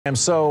And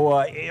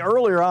so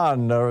earlier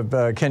on,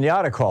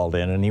 Kenyatta called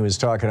in and he was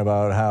talking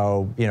about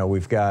how,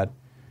 we've got,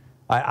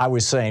 I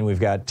was saying we've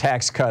got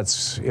tax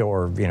cuts,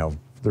 or,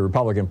 the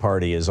Republican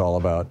Party is all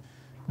about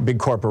big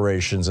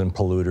corporations and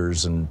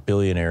polluters and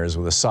billionaires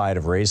with a side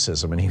of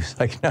racism. And he was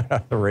like, no,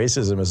 the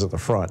racism is at the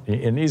front.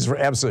 And he's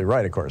absolutely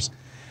right, of course.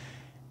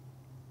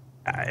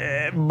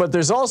 But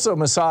there's also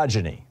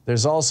misogyny.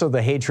 There's also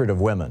the hatred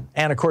of women.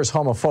 And, of course,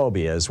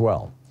 homophobia as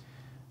well.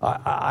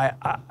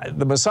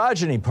 The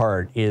misogyny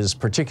part is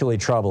particularly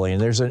troubling.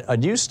 And there's a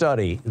new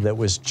study that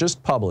was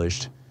just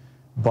published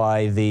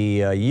by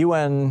the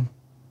UN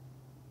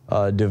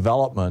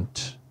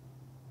Development.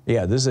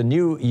 Yeah, this is a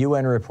new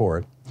UN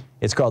report.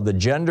 It's called the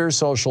Gender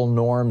Social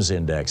Norms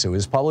Index. It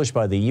was published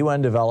by the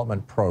UN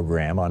Development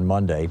Program on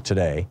Monday,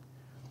 today.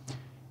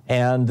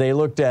 And they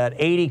looked at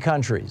 80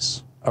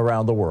 countries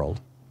around the world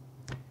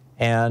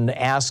and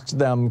asked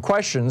them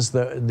questions,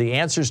 the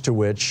answers to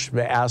which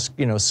asked,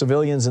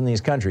 civilians in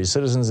these countries,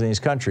 citizens in these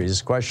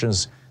countries,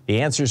 questions,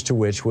 the answers to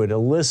which would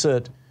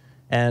elicit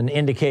an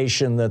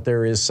indication that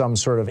there is some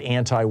sort of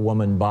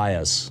anti-woman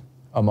bias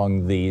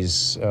among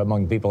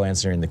people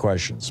answering the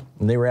questions.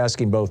 And they were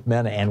asking both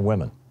men and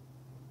women.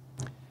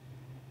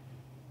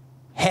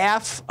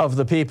 Half of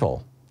the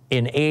people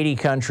in 80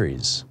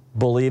 countries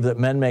believe that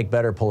men make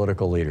better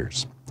political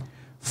leaders.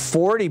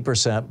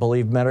 40%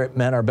 believe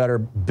men are better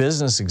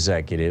business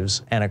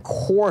executives, and a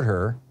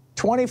quarter,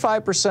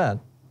 25%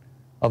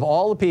 of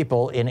all the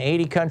people in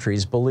 80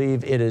 countries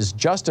believe it is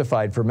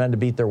justified for men to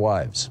beat their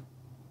wives.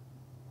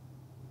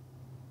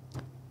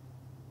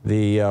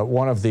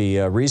 One of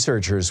the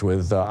researchers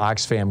with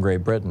Oxfam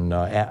Great Britain,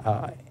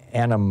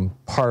 Anam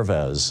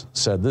Parvez,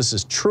 said this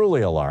is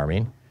truly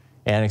alarming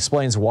and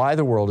explains why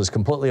the world is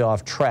completely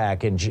off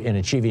track in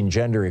achieving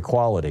gender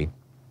equality.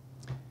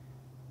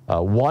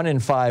 1 in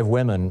 5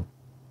 women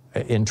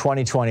in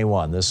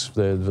 2021,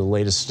 the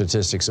latest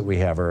statistics that we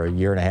have are a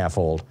year and a half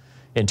old.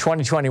 In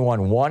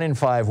 2021, 1 in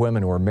 5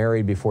 women were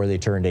married before they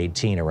turned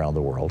 18 around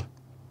the world,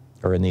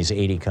 or in these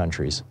 80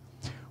 countries.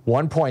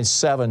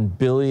 1.7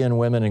 billion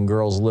women and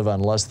girls live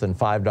on less than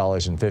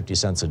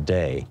 $5.50 a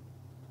day.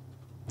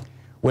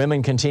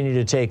 Women continue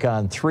to take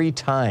on 3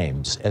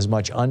 times as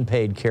much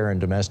unpaid care and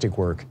domestic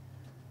work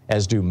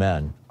as do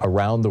men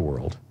around the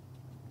world.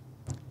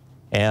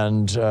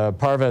 And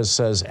Parvez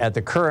says, at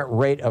the current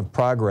rate of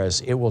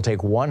progress, it will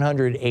take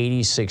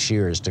 186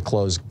 years to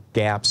close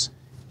gaps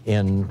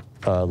in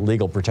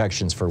legal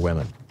protections for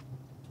women.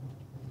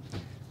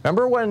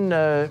 Remember when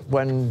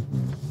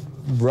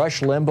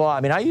Rush Limbaugh?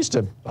 I mean,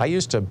 I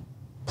used to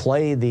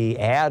play the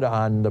ad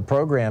on the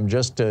program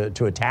just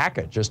to attack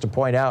it, just to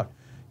point out,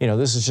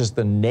 this is just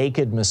the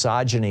naked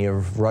misogyny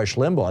of Rush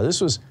Limbaugh.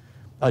 This was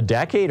a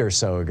decade or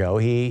so ago.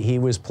 He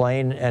was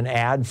playing an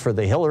ad for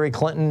the Hillary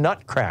Clinton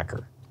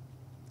Nutcracker.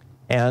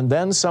 And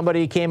then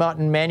somebody came out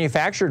and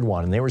manufactured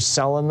one, and they were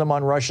selling them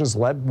on Russia's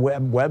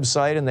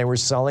website, and they were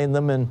selling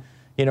them in,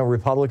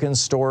 Republican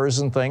stores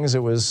and things.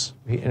 It was,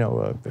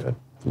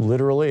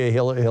 literally a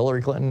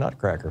Hillary Clinton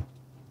Nutcracker.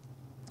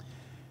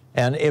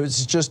 And it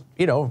was just,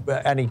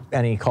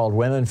 and he called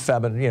women,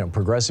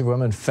 progressive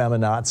women,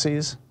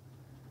 feminazis.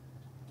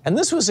 And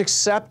this was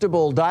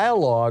acceptable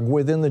dialogue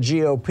within the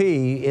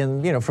GOP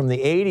in, from the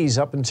 80s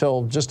up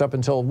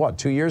until what,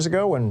 2 years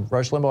ago when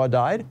Rush Limbaugh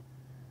died?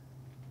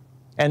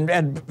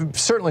 And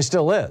certainly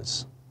still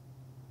is.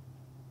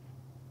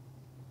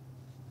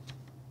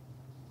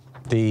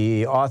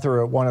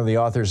 One of the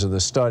authors of the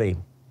study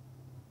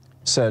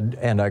said,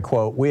 and I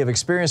quote, "We have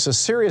experienced a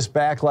serious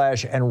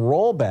backlash and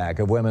rollback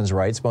of women's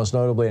rights, most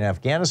notably in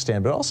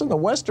Afghanistan, but also in the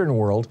Western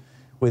world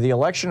with the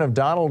election of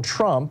Donald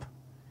Trump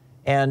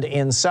and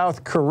in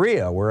South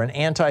Korea, where an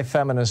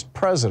anti-feminist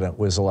president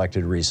was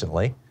elected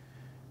recently."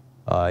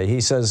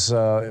 He says,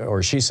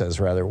 or she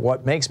says rather,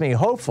 "What makes me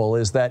hopeful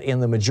is that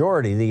in the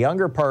majority, the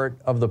younger part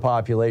of the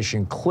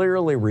population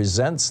clearly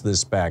resents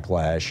this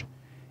backlash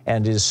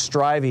and is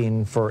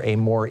striving for a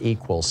more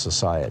equal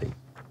society."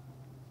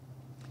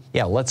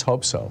 Yeah, let's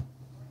hope so.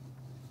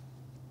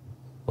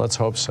 Let's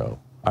hope so.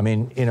 I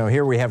mean,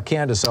 here we have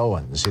Candace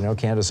Owens.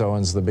 Candace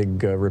Owens, the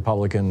big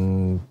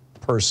Republican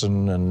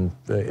person,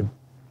 and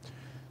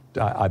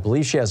I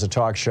believe she has a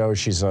talk show.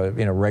 She's a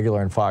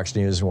regular in Fox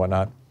News and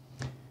whatnot.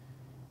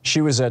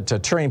 She was at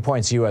Turning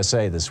Points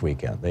USA this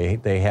weekend.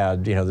 They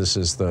had, this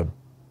is the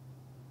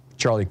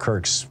Charlie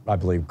Kirk's, I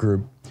believe,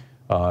 group,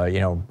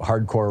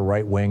 hardcore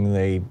right wing.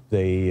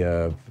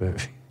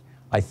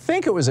 I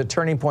think it was at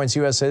Turning Points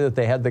USA that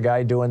they had the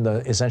guy doing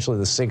essentially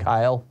the Sig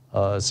Heil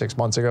 6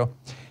 months ago.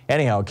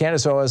 Anyhow,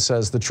 Candace Owens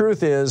says, "The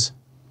truth is,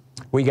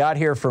 we got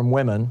here from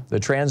women. The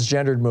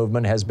transgendered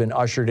movement has been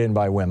ushered in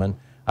by women.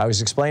 I was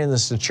explaining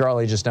this to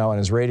Charlie just now on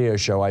his radio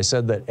show. I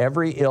said that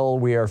every ill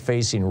we are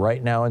facing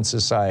right now in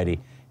society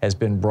has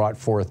been brought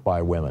forth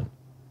by women."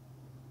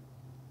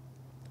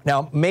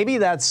 Now, maybe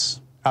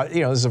that's, this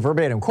is a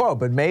verbatim quote,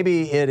 but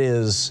maybe it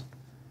is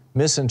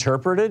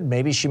misinterpreted.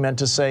 Maybe she meant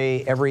to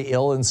say every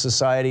ill in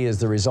society is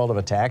the result of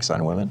attacks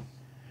on women.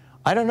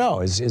 I don't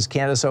know. Is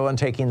Candace Owens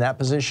taking that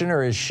position,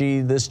 or is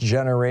she this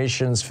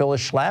generation's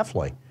Phyllis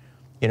Schlafly?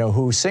 you know,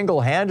 who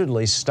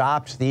single-handedly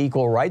stopped the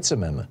Equal Rights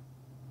Amendment.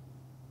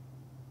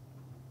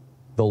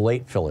 The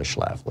late Phyllis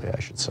Schlafly, I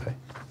should say.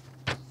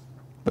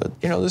 But,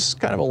 you know, this is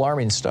kind of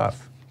alarming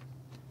stuff.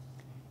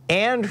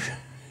 And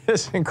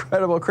this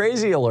incredible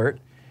crazy alert,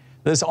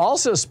 this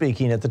also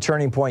speaking at the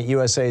Turning Point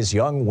USA's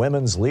Young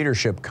Women's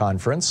Leadership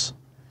Conference,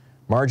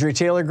 Marjorie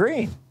Taylor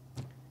Greene.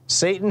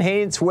 Satan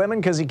hates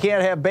women because he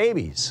can't have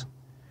babies.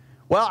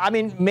 Well, I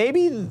mean,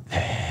 maybe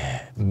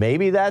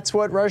that's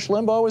what Rush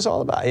Limbaugh was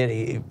all about.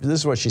 This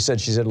is what she said.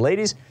 She said,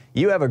 ladies,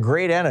 you have a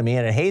great enemy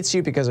and it hates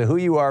you because of who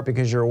you are,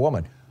 because you're a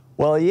woman.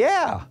 Well,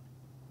 yeah.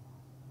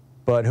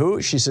 But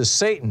who? She says,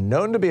 Satan,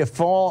 known to be a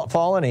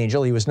fallen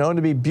angel. He was known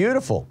to be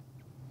beautiful.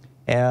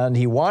 And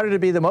he wanted to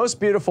be the most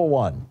beautiful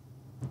one.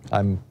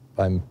 I'm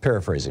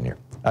paraphrasing here.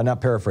 I'm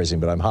not paraphrasing,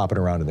 but I'm hopping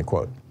around in the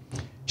quote.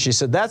 She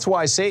said, that's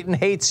why Satan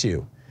hates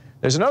you.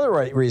 There's another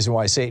reason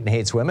why Satan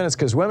hates women. It's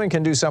because women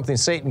can do something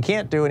Satan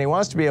can't do, and he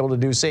wants to be able to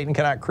do. Satan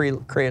cannot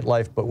create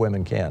life, but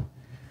women can.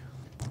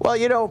 Well,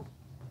 you know,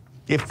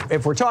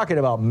 if we're talking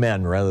about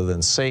men rather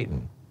than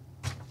Satan,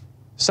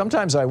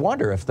 sometimes I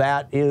wonder if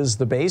that is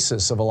the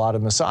basis of a lot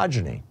of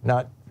misogyny.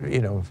 Not,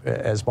 you know,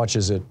 as much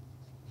as it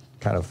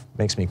kind of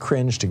makes me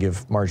cringe to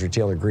give Marjorie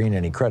Taylor Greene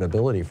any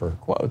credibility for her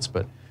quotes,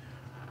 but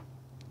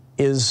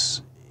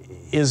is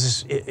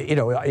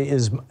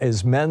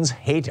men's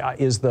hate,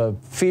 is the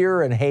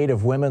fear and hate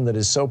of women that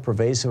is so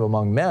pervasive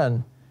among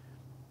men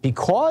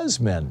because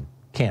men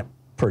can't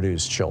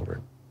produce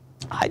children?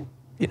 I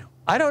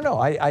don't know.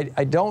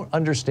 I don't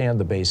understand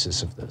the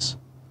basis of this.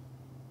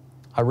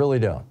 I really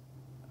don't.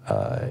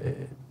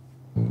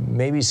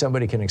 Maybe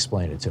somebody can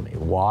explain it to me.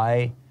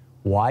 Why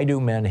do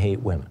men hate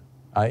women?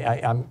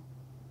 I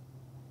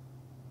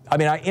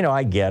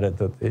get it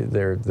that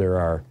there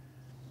are,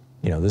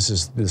 you know,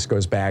 this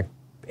goes back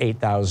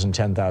 8,000,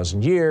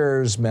 10,000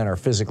 years. Men are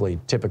physically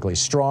typically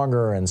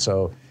stronger, and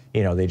so,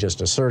 you know, they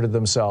just asserted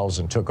themselves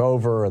and took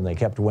over, and they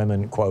kept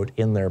women, quote,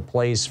 in their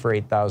place for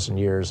 8,000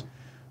 years.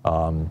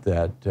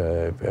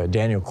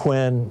 Daniel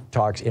Quinn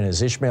talks in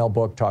his Ishmael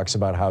book, talks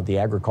about how the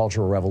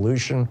agricultural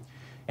revolution,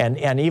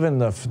 and even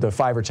the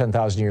 5,000 or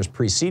 10,000 years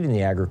preceding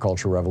the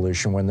agricultural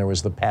revolution, when there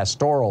was the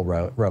pastoral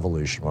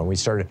revolution, when we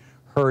started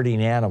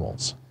herding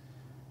animals,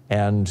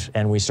 and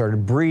we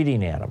started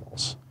breeding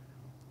animals.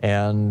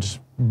 And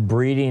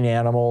breeding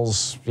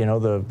animals, you know,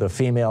 the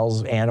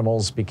females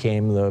animals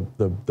became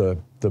the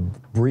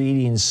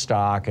breeding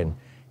stock,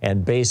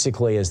 and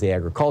basically as the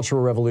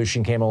agricultural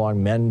revolution came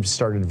along, men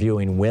started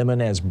viewing women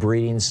as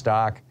breeding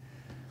stock,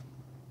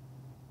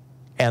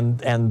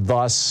 and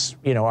thus,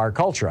 you know, our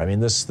culture. I mean,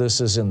 this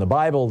is in the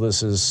Bible.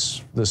 This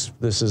is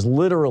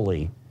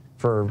literally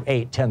for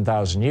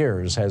 8,000-10,000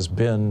 years has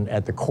been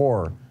at the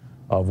core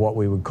of what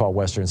we would call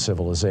Western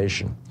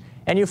civilization.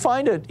 And you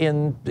find it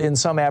in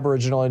some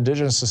Aboriginal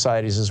indigenous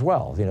societies as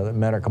well, you know, that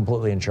men are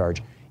completely in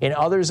charge. In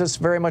others, it's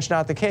very much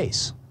not the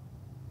case.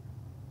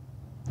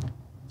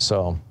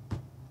 So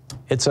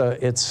it's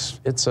a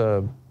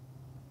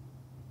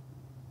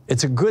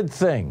good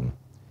thing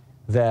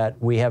that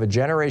we have a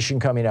generation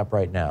coming up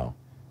right now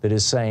that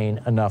is saying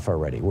enough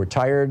already. We're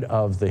tired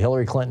of the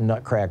Hillary Clinton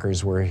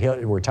nutcrackers. We're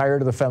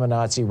tired of the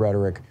feminazi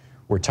rhetoric.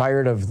 We're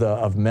tired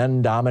of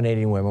men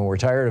dominating women. We're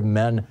tired of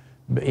men,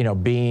 you know,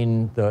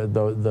 being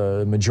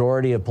the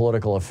majority of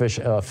political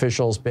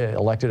officials,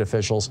 elected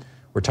officials.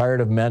 We're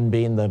tired of men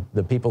being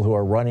the people who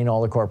are running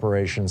all the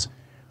corporations.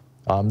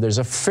 There's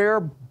a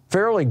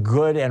fairly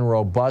good and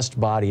robust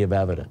body of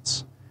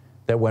evidence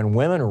that when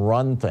women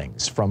run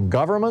things, from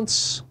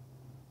governments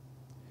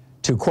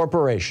to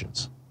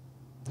corporations,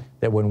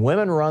 that when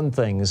women run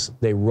things,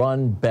 they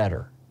run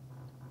better.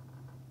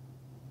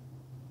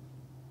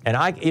 And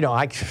I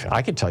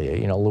could tell you,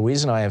 you know,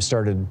 Louise and I have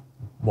started,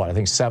 I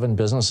think 7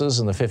 businesses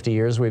in the 50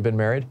 years we've been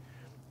married,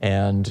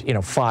 and, you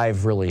know,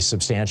 5 really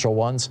substantial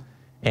ones.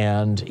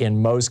 And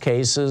in most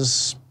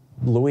cases,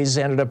 Louise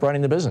ended up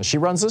running the business. She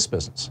runs this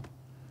business,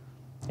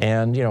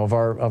 and, you know, of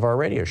our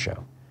radio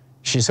show.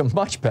 She's a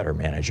much better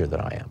manager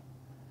than I am.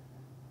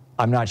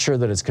 I'm not sure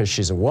that it's because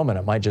she's a woman.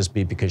 It might just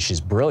be because she's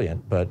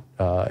brilliant. But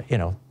you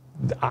know,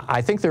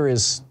 I think there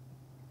is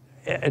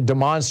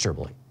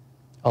demonstrably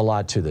a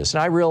lot to this.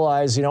 And I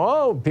realize, you know,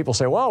 oh, people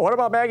say, well, what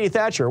about Maggie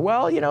Thatcher?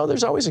 Well, you know,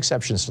 there's always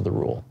exceptions to the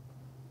rule.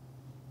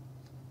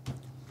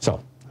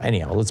 So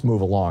anyhow, let's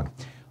move along.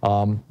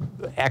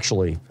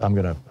 Actually, I'm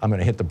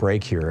gonna hit the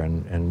brake here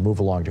and move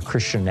along to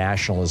Christian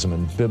nationalism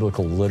and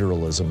biblical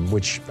literalism,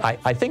 which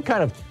I think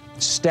kind of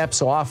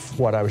steps off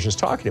what I was just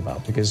talking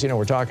about, because, you know,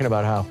 we're talking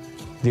about how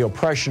the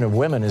oppression of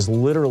women is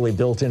literally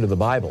built into the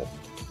Bible.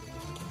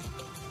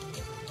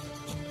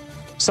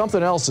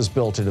 Something else is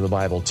built into the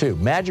Bible too,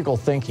 magical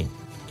thinking.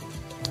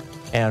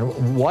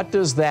 And what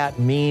does that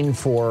mean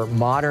for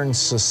modern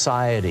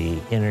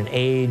society in an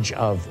age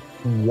of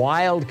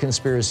wild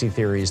conspiracy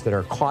theories that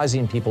are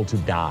causing people to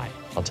die?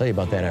 I'll tell you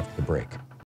about that after the break.